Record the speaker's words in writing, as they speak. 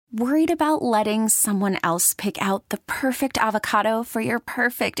Worried about letting someone else pick out the perfect avocado for your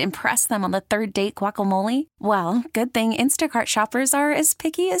perfect impress them on the third date guacamole? Well, good thing Instacart shoppers are as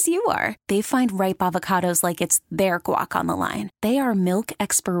picky as you are. They find ripe avocados like it's their guac on the line. They are milk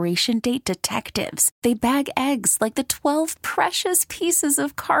expiration date detectives. They bag eggs like the 12 precious pieces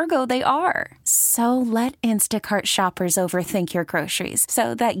of cargo they are. So let Instacart shoppers overthink your groceries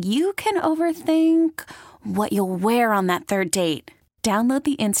so that you can overthink what you'll wear on that third date. Download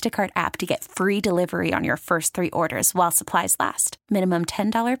the Instacart app to get free delivery on your first 3 orders while supplies last. Minimum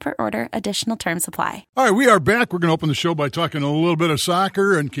 $10 per order. Additional terms apply. All right, we are back. We're going to open the show by talking a little bit of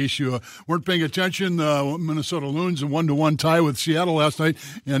soccer. In case you weren't paying attention, Minnesota Loons, a 1-1 tie with Seattle last night,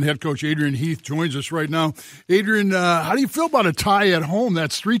 and head coach Adrian Heath joins us right now. Adrian, how do you feel about a tie at home?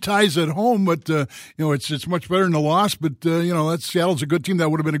 That's 3 ties at home, but it's much better than a loss. But Seattle's a good team.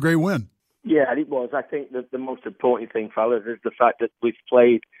 That would have been a great win. Yeah, it was. I think that the most important thing, fellas, is the fact that we've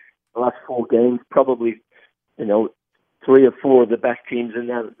played the last 4 games, probably, 3 or 4 of the best teams in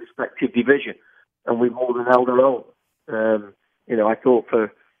their respective division, and we've more than held our own. I thought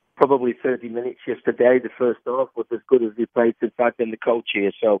for probably 30 minutes yesterday, the first half was as good as we played since I've been the coach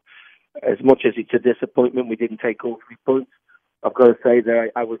here. So as much as it's a disappointment we didn't take all 3 points, I've got to say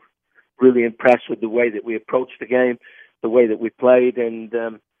that I was really impressed with the way that we approached the game, the way that we played, and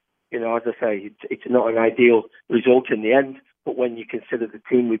as I say, it's not an ideal result in the end, but when you consider the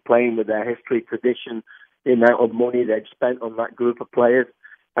team we're playing with their history, tradition, the amount of money they've spent on that group of players,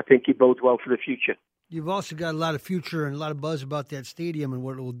 I think it bodes well for the future. You've also got a lot of future and a lot of buzz about that stadium and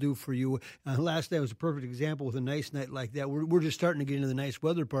what it will do for you. Last night was a perfect example with a nice night like that. We're just starting to get into the nice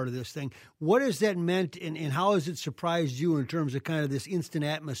weather part of this thing. What has that meant, and how has it surprised you in terms of kind of this instant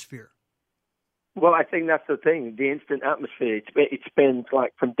atmosphere? Well, I think that's the thing, the instant atmosphere. It's been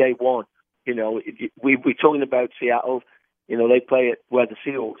like from day one. We're talking about Seattle. They play it where the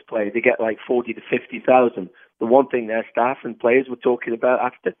Seahawks play. They get like 40 to 50,000. The one thing their staff and players were talking about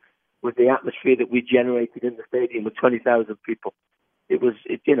after was the atmosphere that we generated in the stadium with 20,000 people.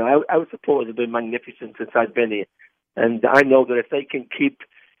 Our supporters have been magnificent since I've been here. And I know that if they can keep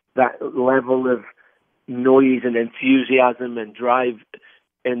that level of noise and enthusiasm and drive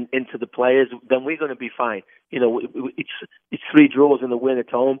into the players, then we're going to be fine. It's 3 draws and a win at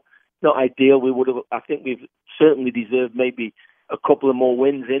home. Not ideal. I think we've certainly deserved maybe a couple of more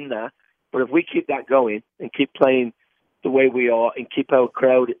wins in there. But if we keep that going and keep playing the way we are and keep our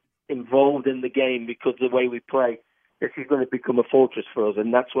crowd involved in the game because of the way we play, this is going to become a fortress for us,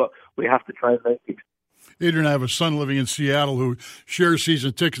 and that's what we have to try and make it. Adrian, I have a son living in Seattle who shares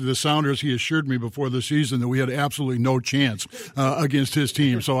season tickets to the Sounders. He assured me before the season that we had absolutely no chance against his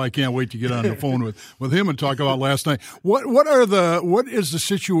team, so I can't wait to get on the phone with him and talk about last night. What is the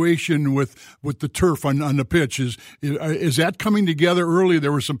situation with the turf on the pitch? Is that coming together early?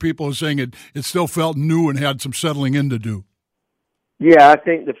 There were some people saying it still felt new and had some settling in to do. Yeah, I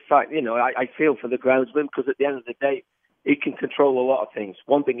think the fact, I feel for the groundsman because at the end of the day, he can control a lot of things.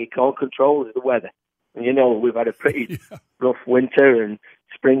 One thing he can't control is the weather. And we've had a pretty rough winter, and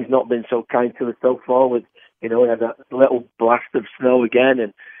spring's not been so kind to us so far. We had that little blast of snow again,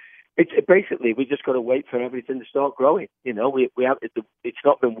 and it's basically we just got to wait for everything to start growing. It's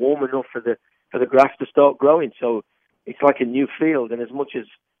not been warm enough for the grass to start growing, so it's like a new field. And as much as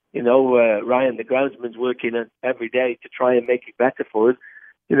Ryan, the groundsman's working every day to try and make it better for us,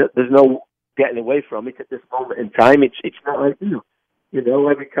 there's no getting away from it at this moment in time. It's not ideal.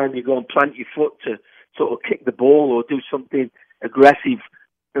 Every time you go and plant your foot to sort of kick the ball or do something aggressive,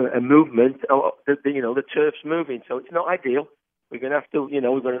 a movement, the turf's moving, so it's not ideal. We're going to have to,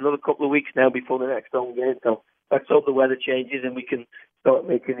 we've got another couple of weeks now before the next home game, so let's hope the weather changes and we can start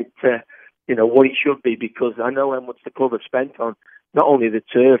making it, what it should be, because I know how much the club have spent on not only the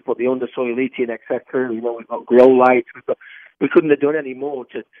turf, but the undersoil heating, etc. We've got grow lights, we couldn't have done any more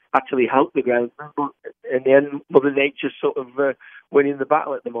to actually help the ground, but in the end, Mother Nature's sort of winning the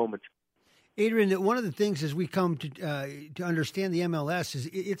battle at the moment. Adrian, one of the things as we come to understand the MLS is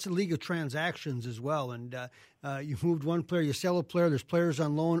it's a league of transactions as well. And you moved one player, you sell a player, there's players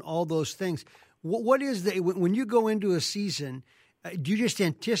on loan, all those things. What is when you go into a season, do you just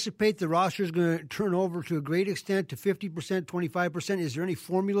anticipate the roster is going to turn over to a great extent to 50%, 25%? Is there any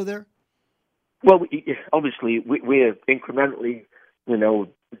formula there? Well, obviously, we're incrementally,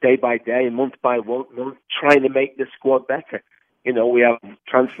 day by day, month by month, trying to make the squad better. We have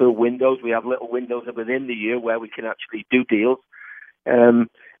transfer windows. We have little windows within the year where we can actually do deals. And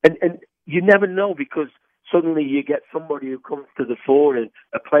you never know, because suddenly you get somebody who comes to the fore and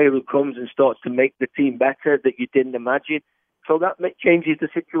a player who comes and starts to make the team better that you didn't imagine. So that changes the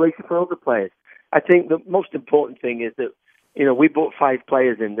situation for other players. I think the most important thing is that we brought 5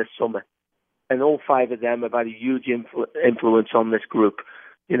 players in this summer, and all 5 of them have had a huge influence on this group.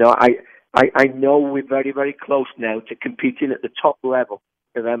 I know we're very, very close now to competing at the top level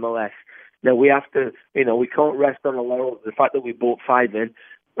of MLS. Now we have to, we can't rest on the laurels. The fact that we brought 5 in,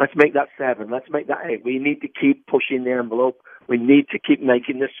 let's make that 7. Let's make that 8. We need to keep pushing the envelope. We need to keep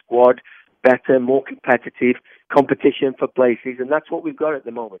making the squad better, more competitive, competition for places, and that's what we've got at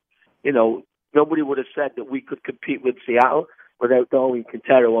the moment. Nobody would have said that we could compete with Seattle without Darwin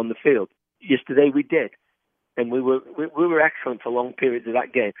Quintero on the field. Yesterday we did, and we were excellent for long periods of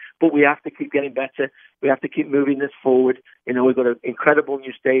that game. But we have to keep getting better. We have to keep moving this forward. We've got an incredible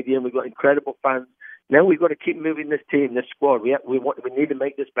new stadium. We've got incredible fans. Now we've got to keep moving this team, this squad. We need to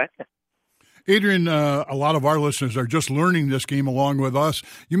make this better. Adrian, a lot of our listeners are just learning this game along with us.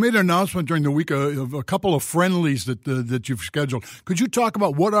 You made an announcement during the week of a couple of friendlies that you've scheduled. Could you talk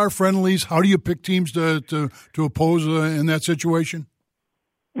about what are friendlies? How do you pick teams to oppose in that situation?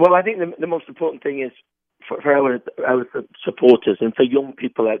 Well, I think the most important thing is for our supporters and for young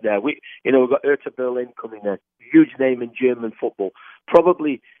people out there. We've got Hertha Berlin coming in, huge name in German football.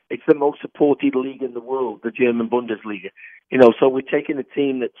 Probably it's the most supported league in the world, the German Bundesliga. So we're taking a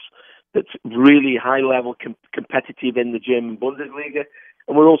team that's really high level competitive in the German Bundesliga,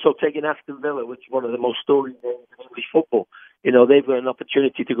 and we're also taking Aston Villa, which is one of the most storied names in English football. They've got an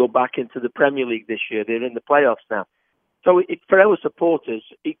opportunity to go back into the Premier League this year. They're in the playoffs now. So for our supporters,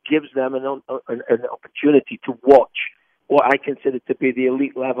 it gives them an opportunity to watch what I consider to be the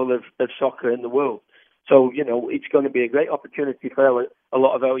elite level of soccer in the world. So, it's going to be a great opportunity for a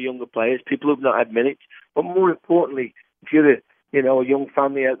lot of our younger players, people who've not had minutes. But more importantly, if you're a young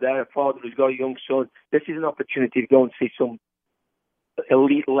family out there, a father who's got a young son, this is an opportunity to go and see some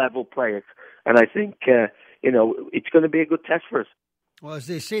elite level players. And I think, it's going to be a good test for us. Well, as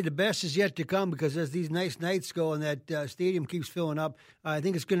they say, the best is yet to come, because as these nice nights go and that stadium keeps filling up, I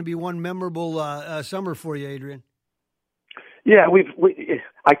think it's going to be one memorable summer for you, Adrian. Yeah,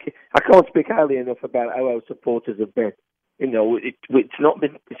 I can't speak highly enough about how our supporters have been. It's not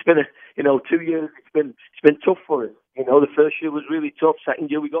been. It's been 2 years. It's been tough for us. The first year was really tough.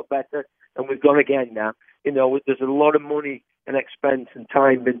 Second year we got better, and we've gone again now. There's a lot of money and expense and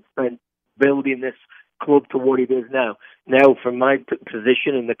time been spent building this club to what it is now. Now, from my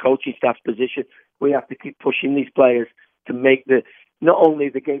position and the coaching staff's position, we have to keep pushing these players to make not only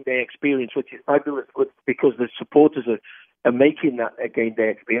the game day experience, which is fabulous, because the supporters are making that a game day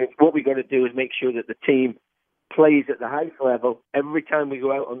experience. What we've got to do is make sure that the team plays at the highest level every time we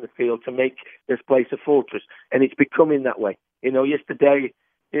go out on the field to make this place a fortress, and it's becoming that way. Yesterday,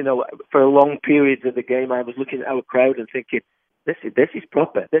 for long periods of the game, I was looking at our crowd and thinking, this is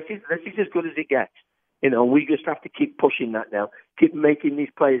proper. This is as good as it gets. We just have to keep pushing that now. Keep making these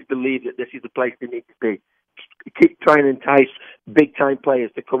players believe that this is the place they need to be. Keep trying to entice big-time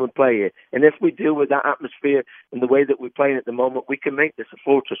players to come and play here. And if we do with that atmosphere and the way that we're playing at the moment, we can make this a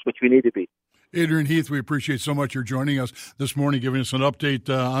fortress, which we need to be. Adrian Heath, we appreciate so much your joining us this morning, giving us an update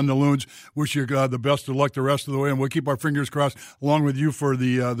on the Loons. Wish you the best of luck the rest of the way, and we'll keep our fingers crossed along with you for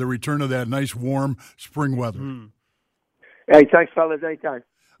the return of that nice, warm spring weather. Hey, thanks, fellas. Anytime.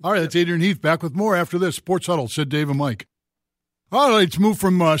 All right, that's Adrian Heath. Back with more after this. Sports Huddle, Sid, Dave, and Mike. All right, let's move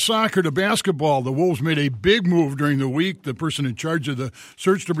from soccer to basketball. The Wolves made a big move during the week. The person in charge of the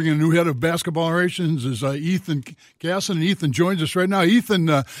search to bring in a new head of basketball operations is Ethan Casson, and Ethan joins us right now.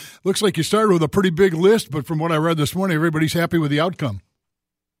 Ethan, looks like you started with a pretty big list, but from what I read this morning, everybody's happy with the outcome.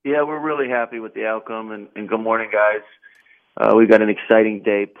 Yeah, we're really happy with the outcome, and good morning, guys. We've got an exciting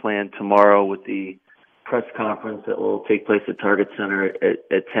day planned tomorrow with the press conference that will take place at Target Center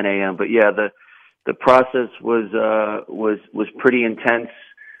at 10 a.m. But yeah, the process was pretty intense.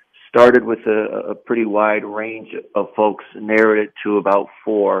 Started with a pretty wide range of folks, narrowed it to about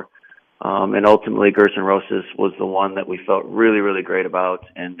 4, and ultimately Gerson Rosas was the one that we felt really, really great about,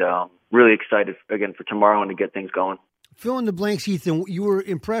 and really excited again for tomorrow and to get things going. Fill in the blanks, Ethan. You were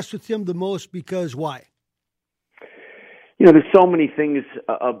impressed with him the most because why? There's so many things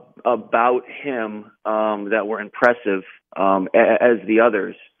about him that were impressive as the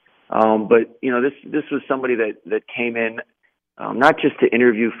others. But this was somebody that came in not just to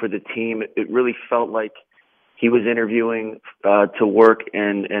interview for the team. It really felt like he was interviewing to work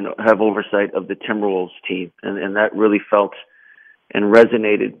and have oversight of the Timberwolves team, and that really felt and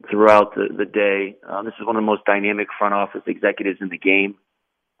resonated throughout the day. This is one of the most dynamic front office executives in the game.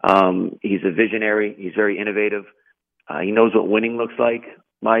 He's a visionary. He's very innovative. He knows what winning looks like,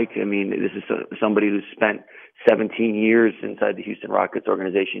 Mike. I mean, this is somebody who's spent 17 years inside the Houston Rockets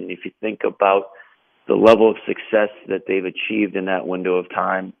organization. And if you think about the level of success that they've achieved in that window of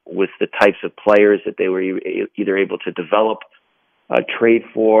time with the types of players that they were either able to develop, trade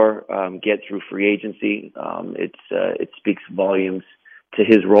for, get through free agency. It speaks volumes to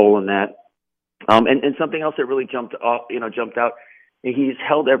his role in that. And something else that really jumped out, he's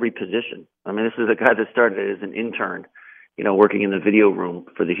held every position. I mean, this is a guy that started as an intern, working in the video room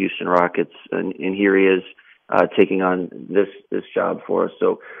for the Houston Rockets, and here he is taking on this job for us.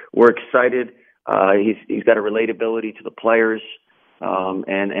 So we're excited. He's got a relatability to the players,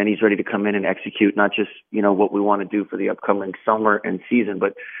 and he's ready to come in and execute not just what we want to do for the upcoming summer and season,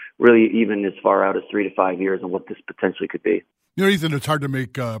 but really even as far out as 3 to 5 years and what this potentially could be. Ethan, it's hard to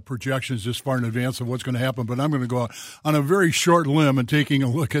make projections this far in advance of what's going to happen, but I'm going to go out on a very short limb and taking a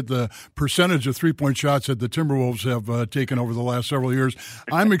look at the percentage of three-point shots that the Timberwolves have taken over the last several years.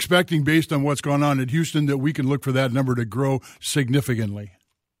 I'm expecting, based on what's going on at Houston, that we can look for that number to grow significantly.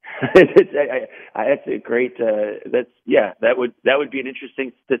 That's a great. That would be an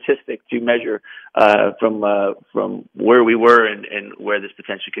interesting statistic to measure from where we were and where this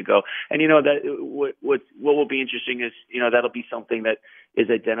potentially could go. And that what will be interesting is that'll be something that is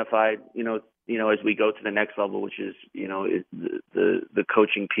identified as we go to the next level, which is the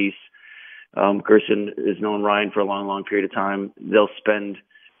coaching piece. Gerson has known Ryan for a long period of time. They'll spend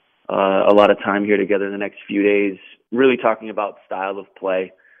a lot of time here together in the next few days, really talking about style of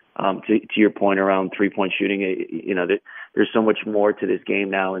play. To your point around 3-point shooting, there's so much more to this game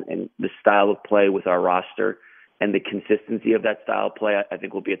now, and the style of play with our roster and the consistency of that style of play, I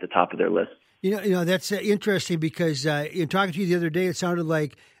think will be at the top of their list. That's interesting because in talking to you the other day, it sounded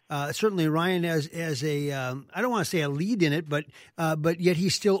like certainly Ryan as a I don't want to say a lead in it, but yet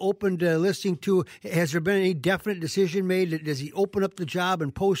he's still open to listening to. Has there been any definite decision made? Does he open up the job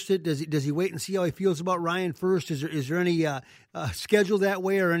and post it? Does he wait and see how he feels about Ryan first? Is there any schedule that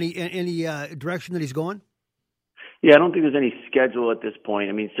way or any direction that he's going? Yeah, I don't think there's any schedule at this point.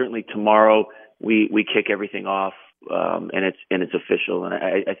 I mean, certainly tomorrow we kick everything off and it's official, and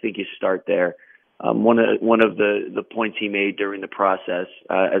I think you start there. One of the points he made during the process,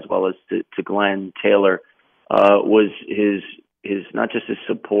 as well as to Glenn Taylor, was his not just his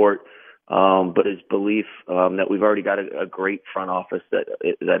support, but his belief that we've already got a great front office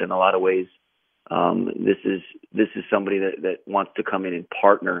that in a lot of ways this is somebody that wants to come in and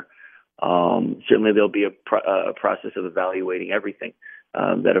partner. Certainly there'll be a process of evaluating everything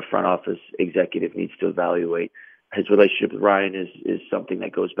that a front office executive needs to evaluate. His relationship with Ryan is something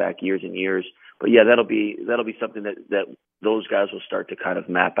that goes back years and years. But yeah, that'll be something that those guys will start to kind of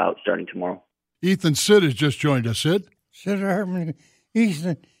map out starting tomorrow. Ethan, Sid has just joined us. Sid Hartman.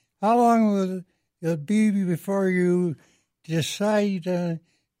 Ethan, how long will it be before you decide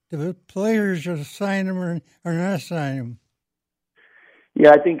the players will sign them or not sign them?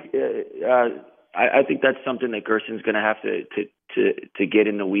 Yeah, I think that's something that Gerson's going to have to get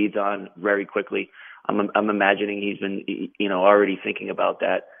in the weeds on very quickly. I'm imagining he's been already thinking about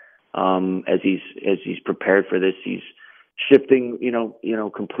that as he's prepared for this. He's shifting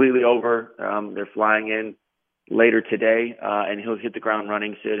completely over. They're flying in later today, and he'll hit the ground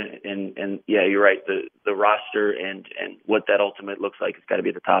running, Sid. And yeah, you're right. The roster and what that ultimate looks like has got to be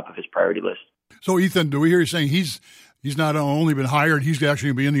at the top of his priority list. So Ethan, do we hear you saying he's not only been hired, he's actually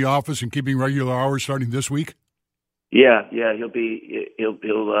going to be in the office and keeping regular hours starting this week? Yeah, he'll be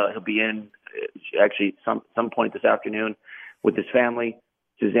in actually some point this afternoon with his family,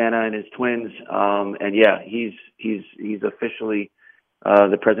 Susanna and his twins, and yeah, he's officially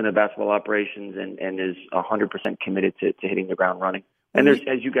the president of basketball operations and is 100% committed to hitting the ground running. And there's,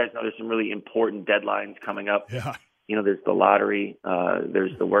 as you guys know, there's some really important deadlines coming up. Yeah. There's the lottery,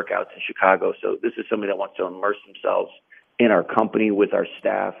 there's the workouts in Chicago. So this is somebody that wants to immerse themselves in our company, with our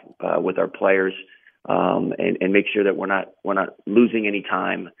staff, with our players, and make sure that we're not losing any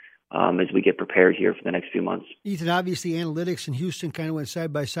time as we get prepared here for the next few months. Ethan, obviously analytics in Houston kind of went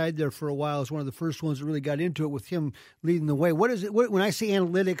side by side there for a while. As one of the first ones that really got into it with him leading the way. What is it? When I say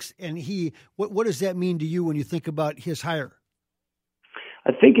analytics and what does that mean to you when you think about his hire?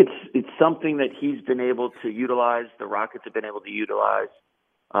 I think it's something that he's been able to utilize. The Rockets have been able to utilize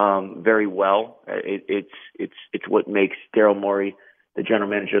very well. It's what makes Daryl Morey, the general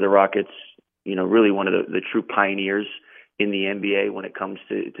manager of the Rockets, really one of the true pioneers in the NBA when it comes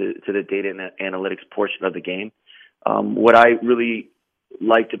to the data and analytics portion of the game. What I really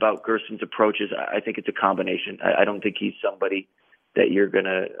liked about Gerson's approach is I think it's a combination. I don't think he's somebody that you're going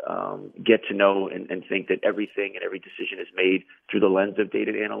to get to know and think that everything and every decision is made through the lens of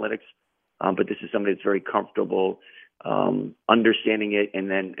data and analytics. But this is somebody that's very comfortable understanding it and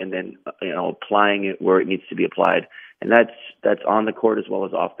then applying it where it needs to be applied. And that's on the court as well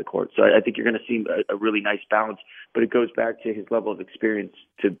as off the court. So I think you're going to see a really nice balance, but it goes back to his level of experience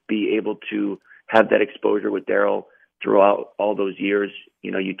to be able to have that exposure with Daryl throughout all those years.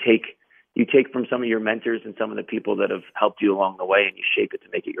 You take from some of your mentors and some of the people that have helped you along the way, and you shape it to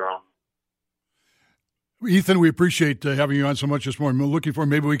make it your own. Ethan, we appreciate having you on so much this morning. We're looking for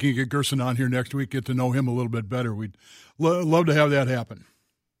maybe we can get Gerson on here next week, get to know him a little bit better. We'd love to have that happen.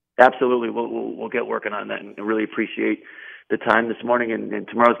 Absolutely. We'll get working on that, and really appreciate the time this morning. And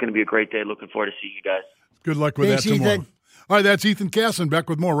tomorrow's going to be a great day. Looking forward to seeing you guys. Good luck with that tomorrow. Ethan. All right, that's Ethan Casson. Back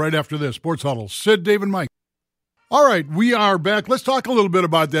with more right after this. Sports Huddle. Sid, Dave, and Mike. All right, we are back. Let's talk a little bit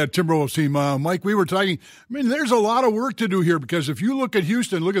about that Timberwolves team. Mike, we were talking, there's a lot of work to do here because if you look at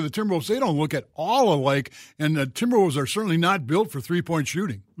Houston, look at the Timberwolves, they don't look at all alike, and the Timberwolves are certainly not built for three-point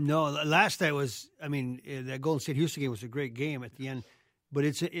shooting. No, last night was, that Golden State-Houston game was a great game at the end, but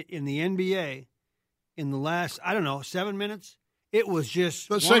it's in the NBA, in the last, 7 minutes, it was just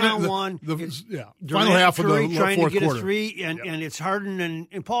one-on-one. Final half of the fourth quarter. Trying to get a three, and it's Harden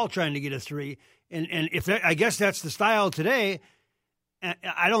and Paul trying to get a three. And if I guess that's the style today,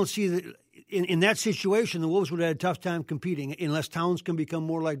 I don't see that in that situation the Wolves would have had a tough time competing unless Towns can become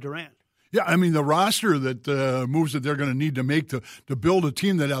more like Durant. Yeah, the roster that moves that they're going to need to make to build a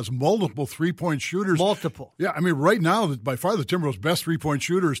team that has multiple three-point shooters. Multiple. Yeah, right now, by far the Timberwolves' best three-point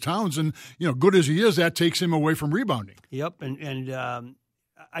shooter is Towns, and good as he is, that takes him away from rebounding. Yep, and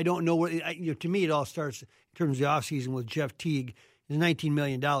I don't know what to me it all starts in terms of the offseason with Jeff Teague. Is $19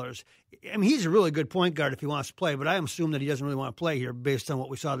 million. He's a really good point guard if he wants to play, but I assume that he doesn't really want to play here based on what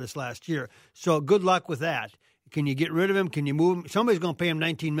we saw this last year. So good luck with that. Can you get rid of him? Can you move him? Somebody's going to pay him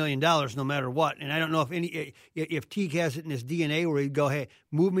 $19 million no matter what. And I don't know if Teague has it in his DNA where he'd go, hey,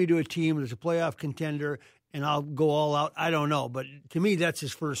 move me to a team that's a playoff contender and I'll go all out. I don't know. But to me, that's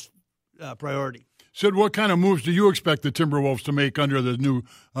his first priority. Sid, what kind of moves do you expect the Timberwolves to make under the new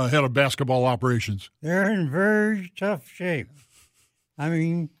head of basketball operations? They're in very tough shape.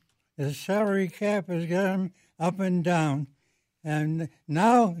 The salary cap has got them up and down, and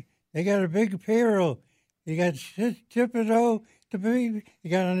now they got a big payroll. You got Thibodeau to be.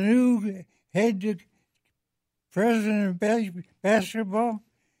 You got a new head president of basketball.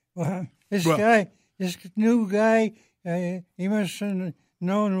 Well, this new guy, he must have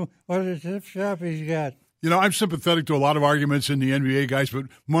known what a tip shop he's got. I'm sympathetic to a lot of arguments in the NBA, guys, but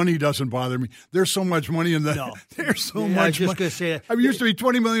money doesn't bother me. There's so much money in the. No. There's so much. I was just going to say that. It used to be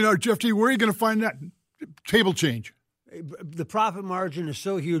 $20 million. Jeff T. Where are you going to find that table change? The profit margin is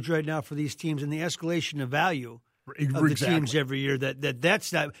so huge right now for these teams, and the escalation of value of the teams every year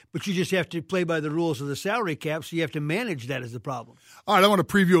that's not. But you just have to play by the rules of the salary cap, so you have to manage that as the problem. All right, I want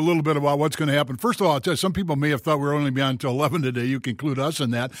to preview a little bit about what's going to happen. First of all, I'll tell you, some people may have thought we were only on until 11 today. You can include us in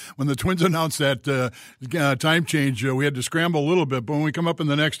that. When the Twins announced that time change, we had to scramble a little bit. But when we come up in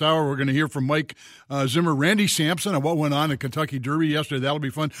the next hour, we're going to hear from Mike Zimmer, Randy Sampson, on what went on in Kentucky Derby yesterday. That'll be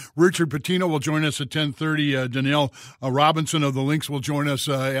fun. Richard Pitino will join us at 10:30. Danielle Robinson of the Lynx will join us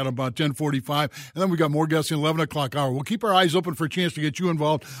at about 10:45. And then we got more guests in 11 o'clock hour. We'll keep our eyes open for a chance to get you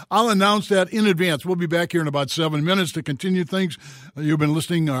involved. I'll announce that in advance. We'll be back here in about 7 minutes to continue things. You've been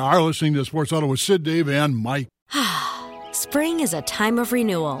listening, are listening to Sports Huddle with Sid, Dave, and Mike. Spring is a time of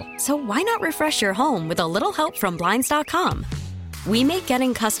renewal, so why not refresh your home with a little help from Blinds.com? We make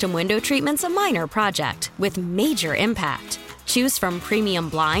getting custom window treatments a minor project with major impact. Choose from premium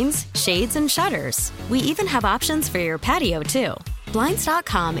blinds, shades, and shutters. We even have options for your patio, too.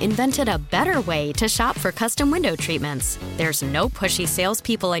 Blinds.com invented a better way to shop for custom window treatments. There's no pushy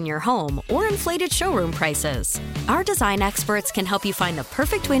salespeople in your home or inflated showroom prices. Our design experts can help you find the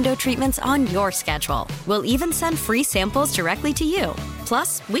perfect window treatments on your schedule. We'll even send free samples directly to you.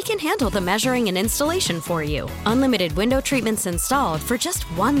 Plus, we can handle the measuring and installation for you. Unlimited window treatments installed for just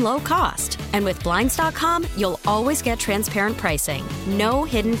one low cost. And with Blinds.com, you'll always get transparent pricing. No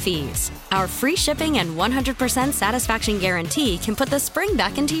hidden fees. Our free shipping and 100% satisfaction guarantee can put the spring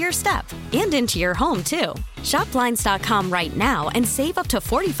back into your step and into your home, too. Shop Blinds.com right now and save up to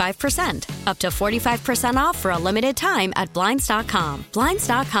 45%. Up to 45% off for a limited time at Blinds.com.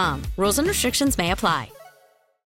 Blinds.com. Rules and restrictions may apply.